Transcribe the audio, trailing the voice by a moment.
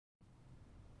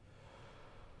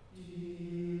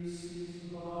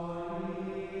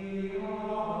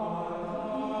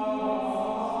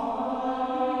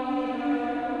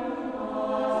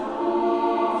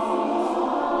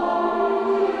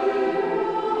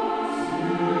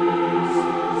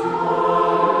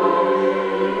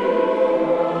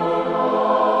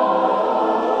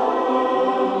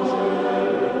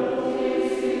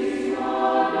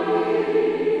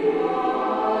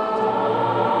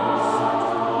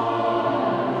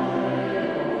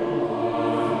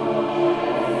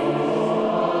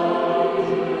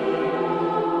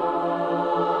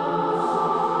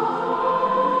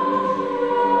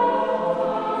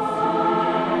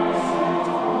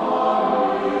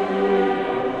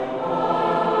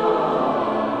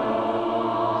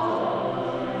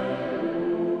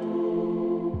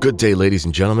Good day, ladies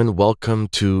and gentlemen. Welcome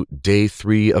to Day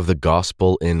 3 of the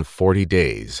Gospel in 40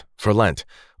 Days for Lent.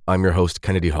 I'm your host,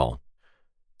 Kennedy Hall.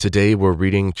 Today we're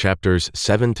reading chapters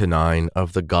 7 to 9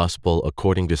 of the Gospel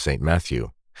according to St.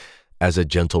 Matthew. As a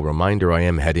gentle reminder, I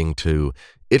am heading to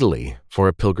Italy for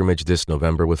a pilgrimage this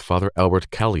November with Father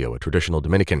Albert Callio, a traditional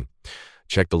Dominican.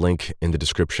 Check the link in the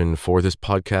description for this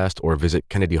podcast or visit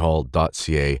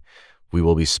kennedyhall.ca. We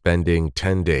will be spending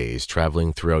 10 days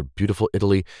traveling throughout beautiful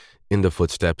Italy in the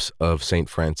footsteps of St.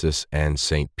 Francis and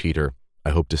St. Peter.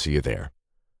 I hope to see you there.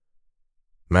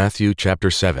 Matthew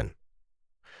chapter 7.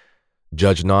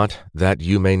 Judge not, that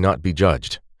you may not be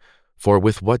judged. For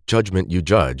with what judgment you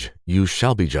judge, you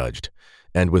shall be judged,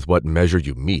 and with what measure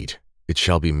you mete, it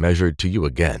shall be measured to you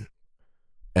again.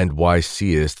 And why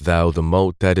seest thou the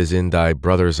mote that is in thy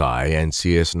brother's eye, and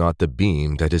seest not the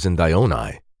beam that is in thy own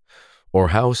eye? Or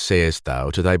how sayest thou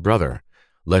to thy brother,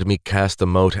 Let me cast the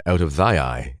mote out of thy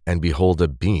eye, and behold, a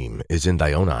beam is in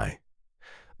thy own eye?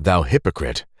 Thou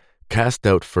hypocrite, cast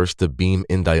out first the beam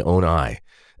in thy own eye,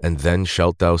 and then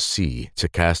shalt thou see to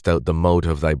cast out the mote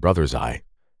of thy brother's eye.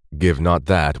 Give not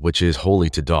that which is holy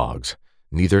to dogs,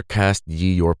 neither cast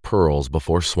ye your pearls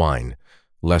before swine,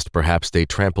 lest perhaps they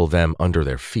trample them under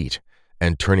their feet,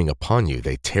 and turning upon you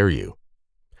they tear you.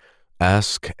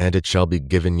 Ask, and it shall be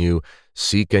given you,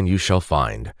 seek, and you shall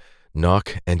find,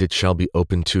 knock, and it shall be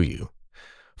opened to you.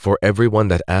 For every one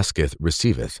that asketh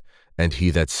receiveth, and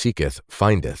he that seeketh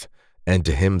findeth, and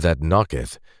to him that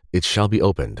knocketh it shall be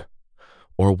opened.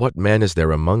 Or what man is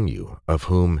there among you, of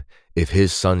whom, if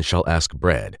his son shall ask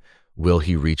bread, will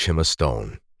he reach him a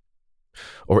stone?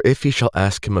 Or if he shall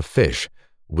ask him a fish,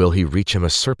 will he reach him a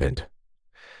serpent?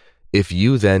 If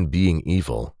you then, being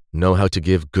evil, know how to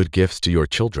give good gifts to your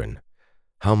children,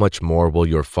 how much more will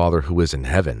your Father who is in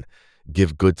heaven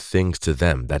give good things to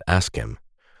them that ask him?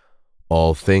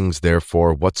 All things,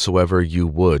 therefore, whatsoever you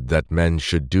would that men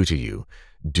should do to you,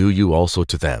 do you also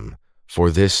to them,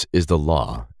 for this is the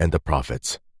law and the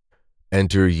prophets.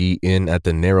 Enter ye in at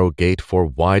the narrow gate, for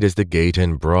wide is the gate,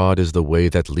 and broad is the way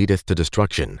that leadeth to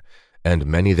destruction, and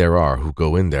many there are who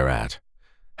go in thereat.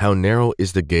 How narrow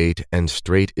is the gate, and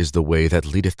strait is the way that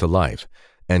leadeth to life,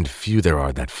 and few there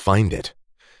are that find it.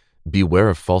 Beware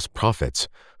of false prophets,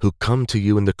 who come to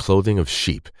you in the clothing of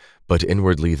sheep, but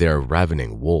inwardly they are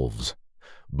ravening wolves.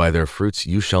 By their fruits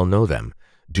you shall know them.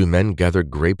 Do men gather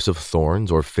grapes of thorns,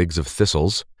 or figs of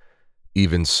thistles?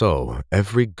 Even so,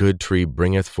 every good tree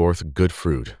bringeth forth good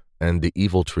fruit, and the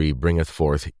evil tree bringeth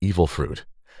forth evil fruit.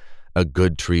 A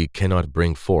good tree cannot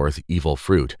bring forth evil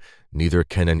fruit, neither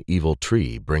can an evil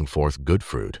tree bring forth good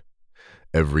fruit.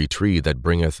 Every tree that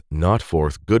bringeth not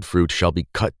forth good fruit shall be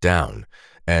cut down,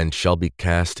 and shall be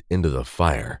cast into the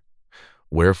fire.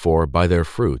 Wherefore by their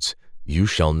fruits you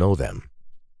shall know them.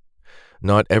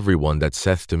 Not every one that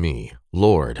saith to me,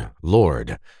 Lord,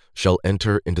 Lord, shall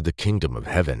enter into the kingdom of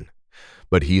heaven,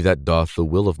 but he that doth the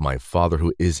will of my Father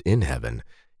who is in heaven,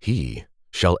 he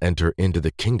shall enter into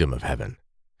the kingdom of heaven.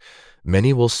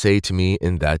 Many will say to me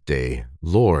in that day,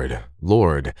 Lord,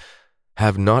 Lord,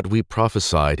 have not we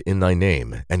prophesied in thy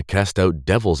name, and cast out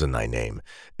devils in thy name,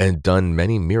 and done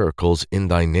many miracles in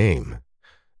thy name?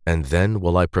 And then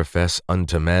will I profess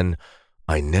unto men,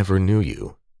 I never knew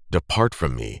you. Depart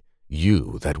from me,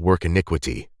 you that work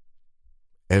iniquity.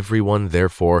 Every one,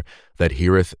 therefore, that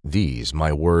heareth these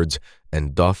my words,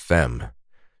 and doth them,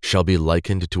 shall be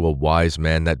likened to a wise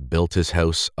man that built his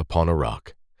house upon a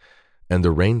rock. And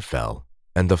the rain fell,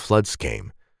 and the floods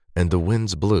came, and the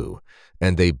winds blew,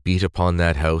 and they beat upon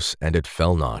that house, and it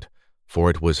fell not, for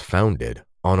it was founded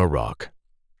on a rock.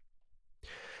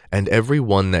 And every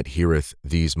one that heareth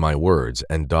these my words,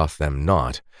 and doth them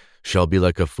not, shall be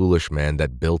like a foolish man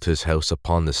that built his house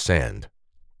upon the sand.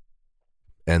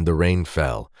 And the rain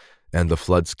fell, and the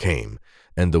floods came,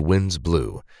 and the winds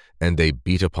blew, and they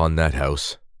beat upon that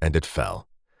house, and it fell,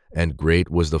 and great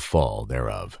was the fall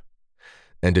thereof.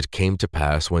 And it came to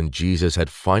pass when Jesus had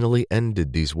finally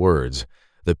ended these words,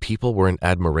 the people were in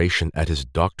admiration at his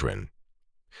doctrine,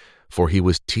 for he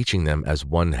was teaching them as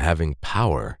one having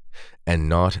power, and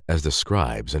not as the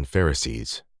scribes and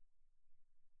Pharisees.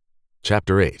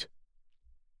 Chapter 8.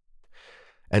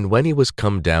 And when he was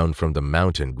come down from the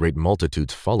mountain, great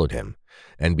multitudes followed him.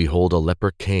 And behold, a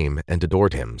leper came and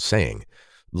adored him, saying,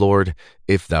 Lord,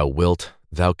 if thou wilt,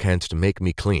 thou canst make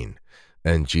me clean.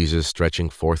 And Jesus, stretching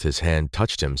forth his hand,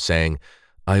 touched him, saying,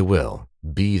 I will,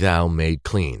 be thou made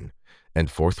clean. And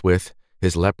forthwith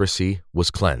his leprosy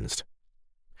was cleansed.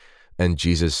 And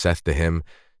Jesus saith to him,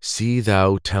 See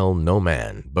thou tell no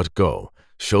man, but go,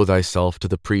 show thyself to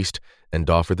the priest, and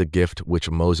offer the gift which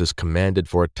Moses commanded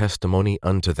for a testimony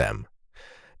unto them.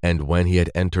 And when he had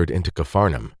entered into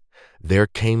Capharnaum, there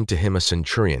came to him a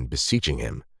centurion beseeching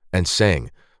him, and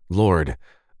saying, Lord,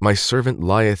 my servant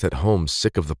lieth at home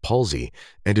sick of the palsy,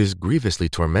 and is grievously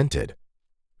tormented.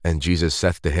 And Jesus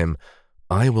saith to him,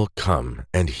 I will come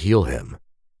and heal him.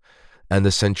 And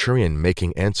the centurion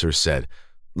making answer said,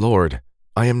 Lord,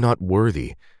 I am not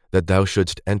worthy that thou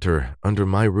shouldst enter under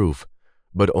my roof,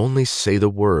 but only say the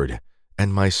word,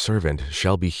 and my servant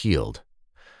shall be healed.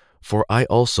 For I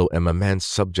also am a man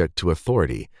subject to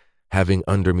authority, having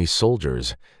under me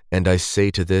soldiers, and I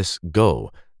say to this,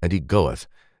 Go, and he goeth,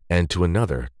 and to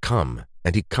another, Come,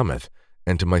 and he cometh,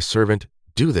 and to my servant,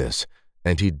 Do this,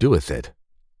 and he doeth it.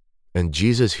 And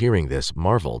Jesus hearing this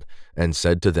marveled, and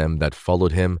said to them that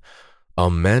followed him,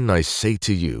 Amen, I say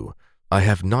to you, I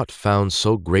have not found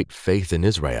so great faith in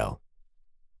Israel.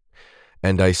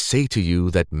 And I say to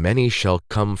you that many shall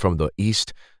come from the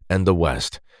east and the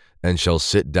west, and shall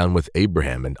sit down with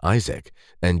Abraham and Isaac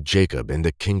and Jacob in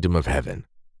the kingdom of heaven.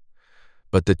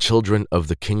 But the children of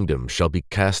the kingdom shall be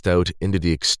cast out into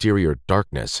the exterior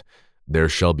darkness. There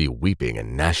shall be weeping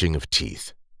and gnashing of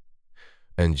teeth.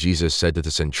 And Jesus said to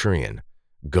the centurion,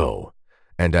 Go,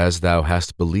 and as thou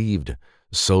hast believed,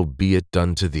 so be it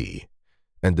done to thee.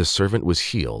 And the servant was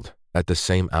healed at the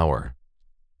same hour.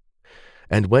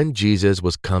 And when Jesus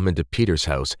was come into Peter's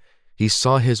house, he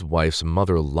saw his wife's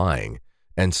mother lying,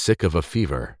 and sick of a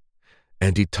fever.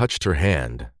 And he touched her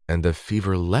hand, and the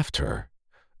fever left her,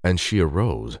 and she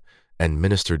arose, and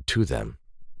ministered to them.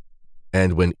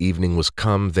 And when evening was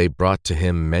come, they brought to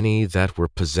him many that were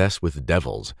possessed with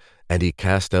devils, and he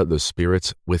cast out the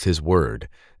spirits with his word,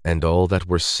 and all that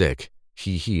were sick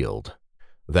he healed,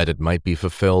 that it might be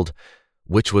fulfilled,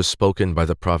 which was spoken by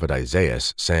the prophet Isaiah,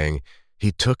 saying,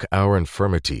 He took our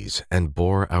infirmities, and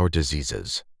bore our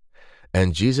diseases.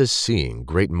 And Jesus, seeing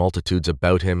great multitudes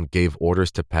about him, gave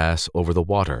orders to pass over the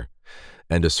water.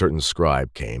 And a certain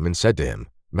scribe came and said to him,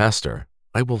 Master,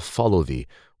 I will follow thee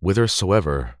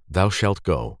whithersoever thou shalt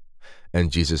go.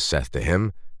 And Jesus saith to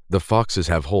him, The foxes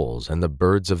have holes, and the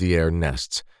birds of the air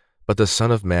nests, but the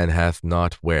Son of Man hath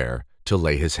not where to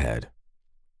lay his head.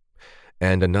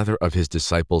 And another of his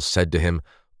disciples said to him,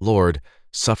 Lord,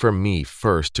 suffer me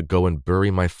first to go and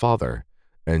bury my father.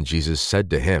 And Jesus said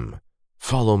to him,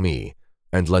 Follow me,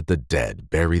 and let the dead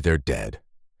bury their dead.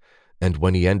 And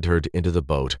when he entered into the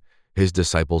boat, his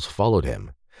disciples followed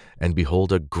him. And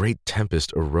behold, a great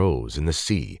tempest arose in the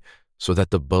sea, so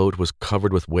that the boat was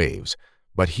covered with waves,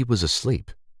 but he was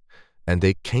asleep. And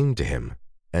they came to him,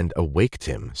 and awaked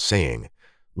him, saying,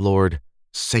 Lord,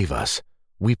 save us,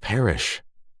 we perish.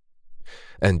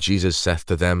 And Jesus saith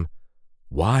to them,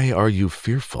 Why are you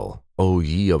fearful, O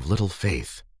ye of little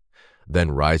faith?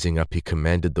 Then rising up he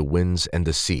commanded the winds and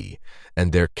the sea,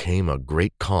 and there came a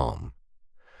great calm.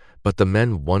 But the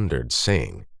men wondered,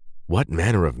 saying, What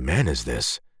manner of man is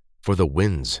this? For the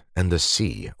winds and the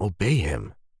sea obey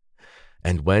him.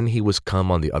 And when he was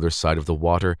come on the other side of the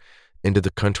water, into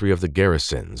the country of the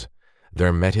Gerasenes,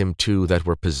 there met him two that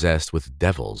were possessed with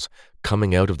devils,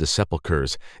 coming out of the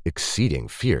sepulchres, exceeding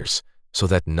fierce, so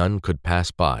that none could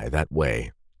pass by that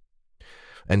way.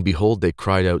 And behold, they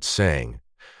cried out, saying,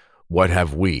 What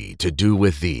have we to do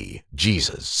with thee,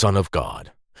 Jesus, Son of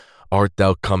God? Art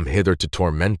thou come hither to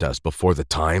torment us before the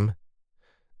time?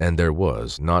 And there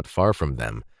was, not far from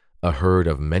them, a herd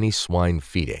of many swine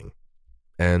feeding.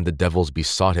 And the devils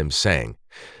besought him, saying,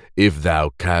 If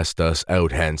thou cast us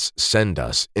out hence, send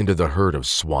us into the herd of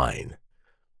swine.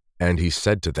 And he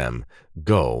said to them,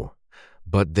 Go.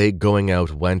 But they going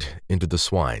out went into the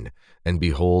swine, and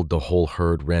behold, the whole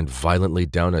herd ran violently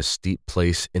down a steep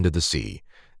place into the sea,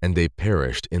 and they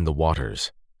perished in the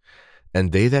waters.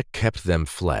 And they that kept them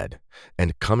fled,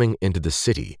 and coming into the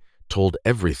city, told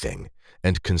everything,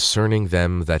 and concerning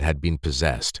them that had been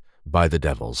possessed by the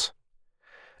devils.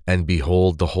 And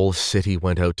behold, the whole city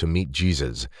went out to meet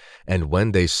Jesus, and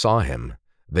when they saw him,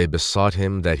 they besought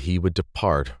him that he would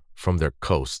depart from their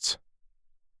coasts.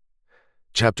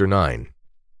 Chapter 9.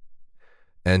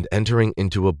 And entering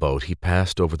into a boat, he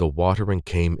passed over the water and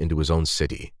came into his own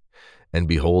city. And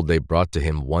behold, they brought to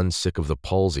him one sick of the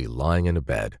palsy, lying in a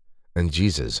bed. And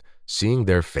Jesus, seeing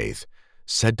their faith,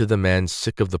 said to the man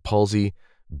sick of the palsy,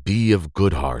 Be of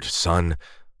good heart, son,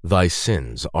 thy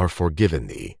sins are forgiven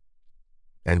thee.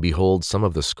 And behold, some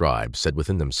of the scribes said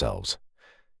within themselves,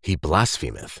 He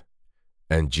blasphemeth.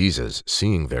 And Jesus,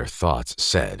 seeing their thoughts,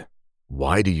 said,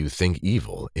 Why do you think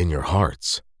evil in your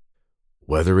hearts?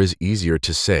 Whether is easier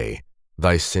to say,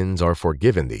 Thy sins are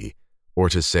forgiven thee, or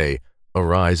to say,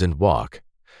 Arise and walk?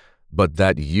 But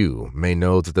that you may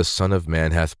know that the Son of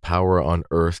Man hath power on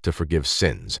earth to forgive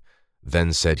sins.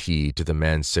 Then said he to the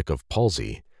man sick of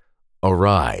palsy,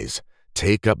 Arise,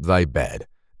 take up thy bed,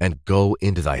 and go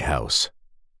into thy house.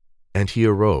 And he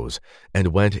arose,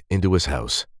 and went into his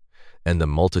house. And the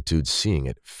multitude seeing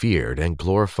it feared, and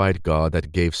glorified God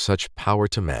that gave such power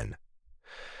to men.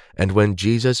 And when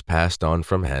Jesus passed on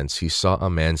from hence, he saw a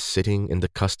man sitting in the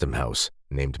custom house,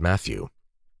 named Matthew.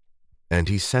 And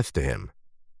he saith to him,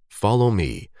 Follow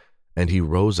me. And he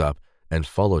rose up, and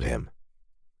followed him.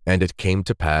 And it came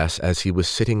to pass, as he was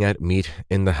sitting at meat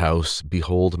in the house,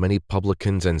 behold, many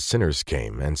publicans and sinners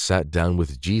came, and sat down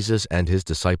with Jesus and his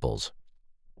disciples.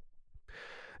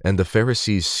 And the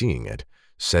Pharisees, seeing it,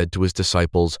 said to his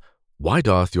disciples, Why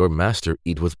doth your master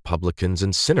eat with publicans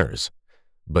and sinners?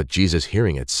 But Jesus,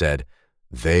 hearing it, said,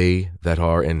 They that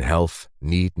are in health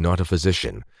need not a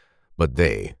physician, but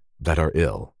they that are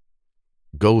ill.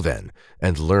 Go then,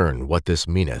 and learn what this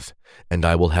meaneth, and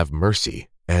I will have mercy,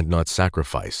 and not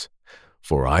sacrifice.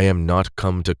 For I am not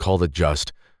come to call the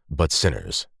just, but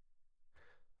sinners.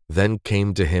 Then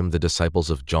came to him the disciples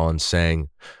of John, saying,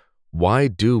 Why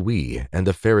do we and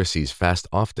the Pharisees fast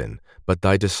often, but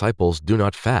thy disciples do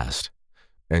not fast?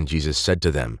 And Jesus said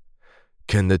to them,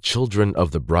 Can the children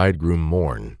of the bridegroom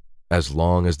mourn, as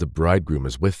long as the bridegroom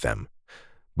is with them?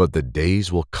 But the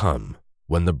days will come,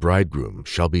 when the bridegroom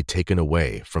shall be taken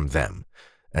away from them,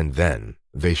 and then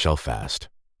they shall fast.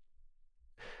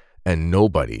 And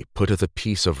nobody putteth a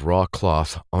piece of raw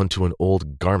cloth unto an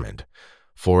old garment,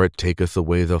 for it taketh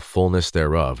away the fullness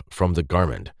thereof from the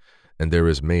garment, and there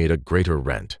is made a greater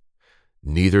rent.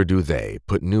 Neither do they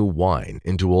put new wine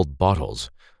into old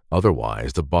bottles,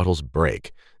 otherwise the bottles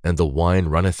break, and the wine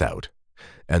runneth out,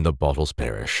 and the bottles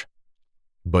perish.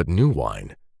 But new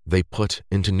wine they put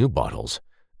into new bottles,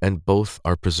 and both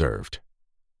are preserved.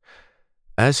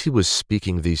 As he was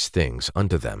speaking these things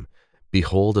unto them,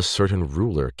 behold, a certain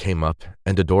ruler came up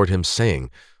and adored him,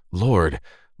 saying, Lord,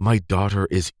 my daughter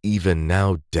is even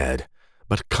now dead,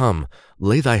 but come,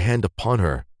 lay thy hand upon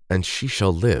her, and she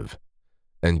shall live.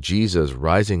 And Jesus,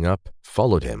 rising up,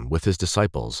 followed him with his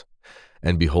disciples.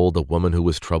 And behold, a woman who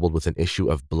was troubled with an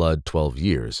issue of blood 12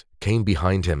 years came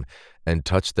behind him, and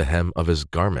touched the hem of his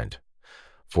garment.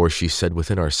 For she said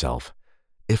within herself,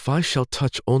 If I shall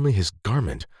touch only his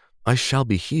garment, I shall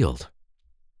be healed.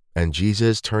 And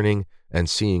Jesus, turning and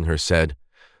seeing her, said,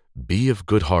 Be of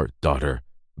good heart, daughter,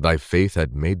 thy faith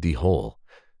hath made thee whole.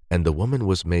 And the woman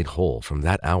was made whole from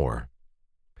that hour.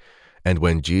 And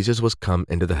when Jesus was come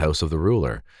into the house of the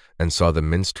ruler, and saw the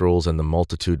minstrels and the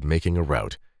multitude making a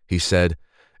rout, he said,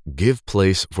 Give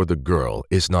place, for the girl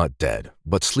is not dead,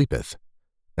 but sleepeth.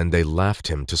 And they laughed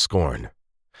him to scorn.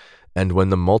 And when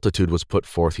the multitude was put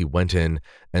forth, he went in,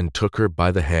 and took her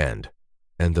by the hand,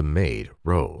 and the maid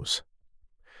rose.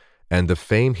 And the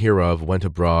fame hereof went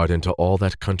abroad into all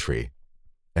that country.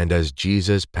 And as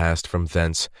Jesus passed from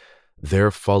thence,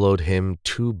 there followed him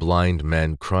 2 blind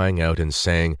men, crying out and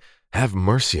saying, Have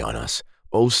mercy on us,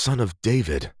 O Son of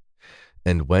David.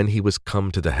 And when he was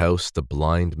come to the house, the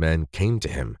blind men came to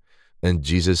him. And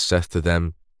Jesus saith to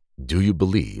them, Do you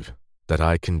believe that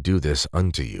I can do this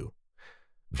unto you?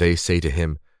 They say to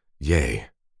him, Yea,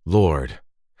 Lord.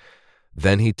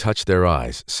 Then he touched their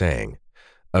eyes, saying,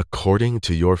 According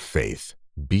to your faith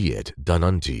be it done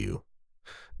unto you.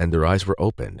 And their eyes were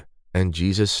opened, and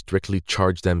Jesus strictly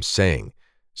charged them, saying,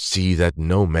 See that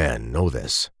no man know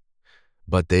this.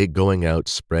 But they going out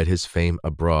spread his fame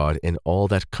abroad in all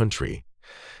that country.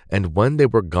 And when they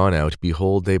were gone out,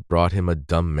 behold, they brought him a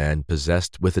dumb man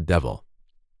possessed with a devil.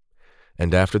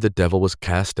 And after the devil was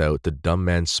cast out, the dumb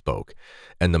man spoke,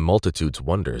 and the multitudes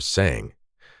wondered, saying,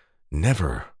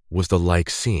 Never was the like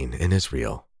seen in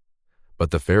Israel.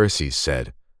 But the Pharisees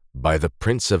said, By the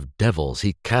prince of devils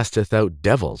he casteth out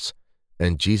devils.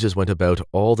 And Jesus went about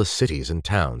all the cities and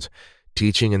towns,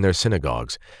 teaching in their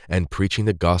synagogues, and preaching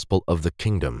the gospel of the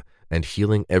kingdom, and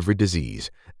healing every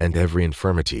disease and every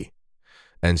infirmity.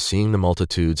 And seeing the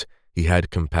multitudes, he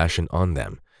had compassion on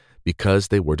them, because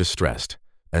they were distressed,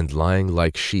 and lying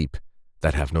like sheep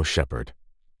that have no shepherd.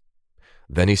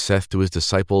 Then he saith to his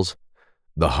disciples,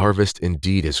 The harvest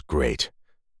indeed is great,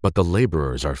 but the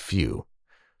laborers are few.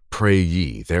 Pray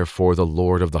ye therefore the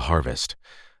Lord of the harvest,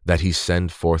 that he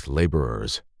send forth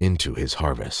laborers into his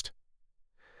harvest.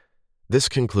 This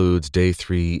concludes day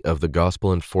 3 of the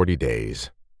Gospel in 40 Days.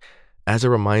 As a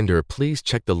reminder, please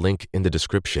check the link in the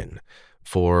description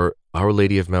for Our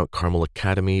Lady of Mount Carmel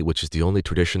Academy, which is the only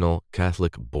traditional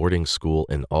Catholic boarding school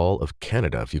in all of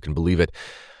Canada, if you can believe it.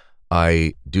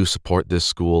 I do support this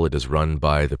school. It is run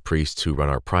by the priests who run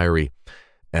our priory.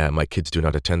 My kids do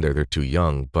not attend there. They're too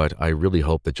young, but I really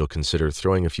hope that you'll consider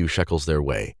throwing a few shekels their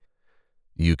way.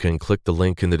 You can click the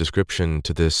link in the description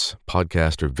to this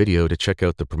podcast or video to check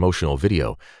out the promotional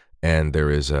video, and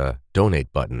there is a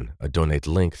donate button, a donate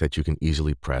link that you can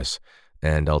easily press,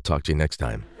 and I'll talk to you next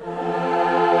time.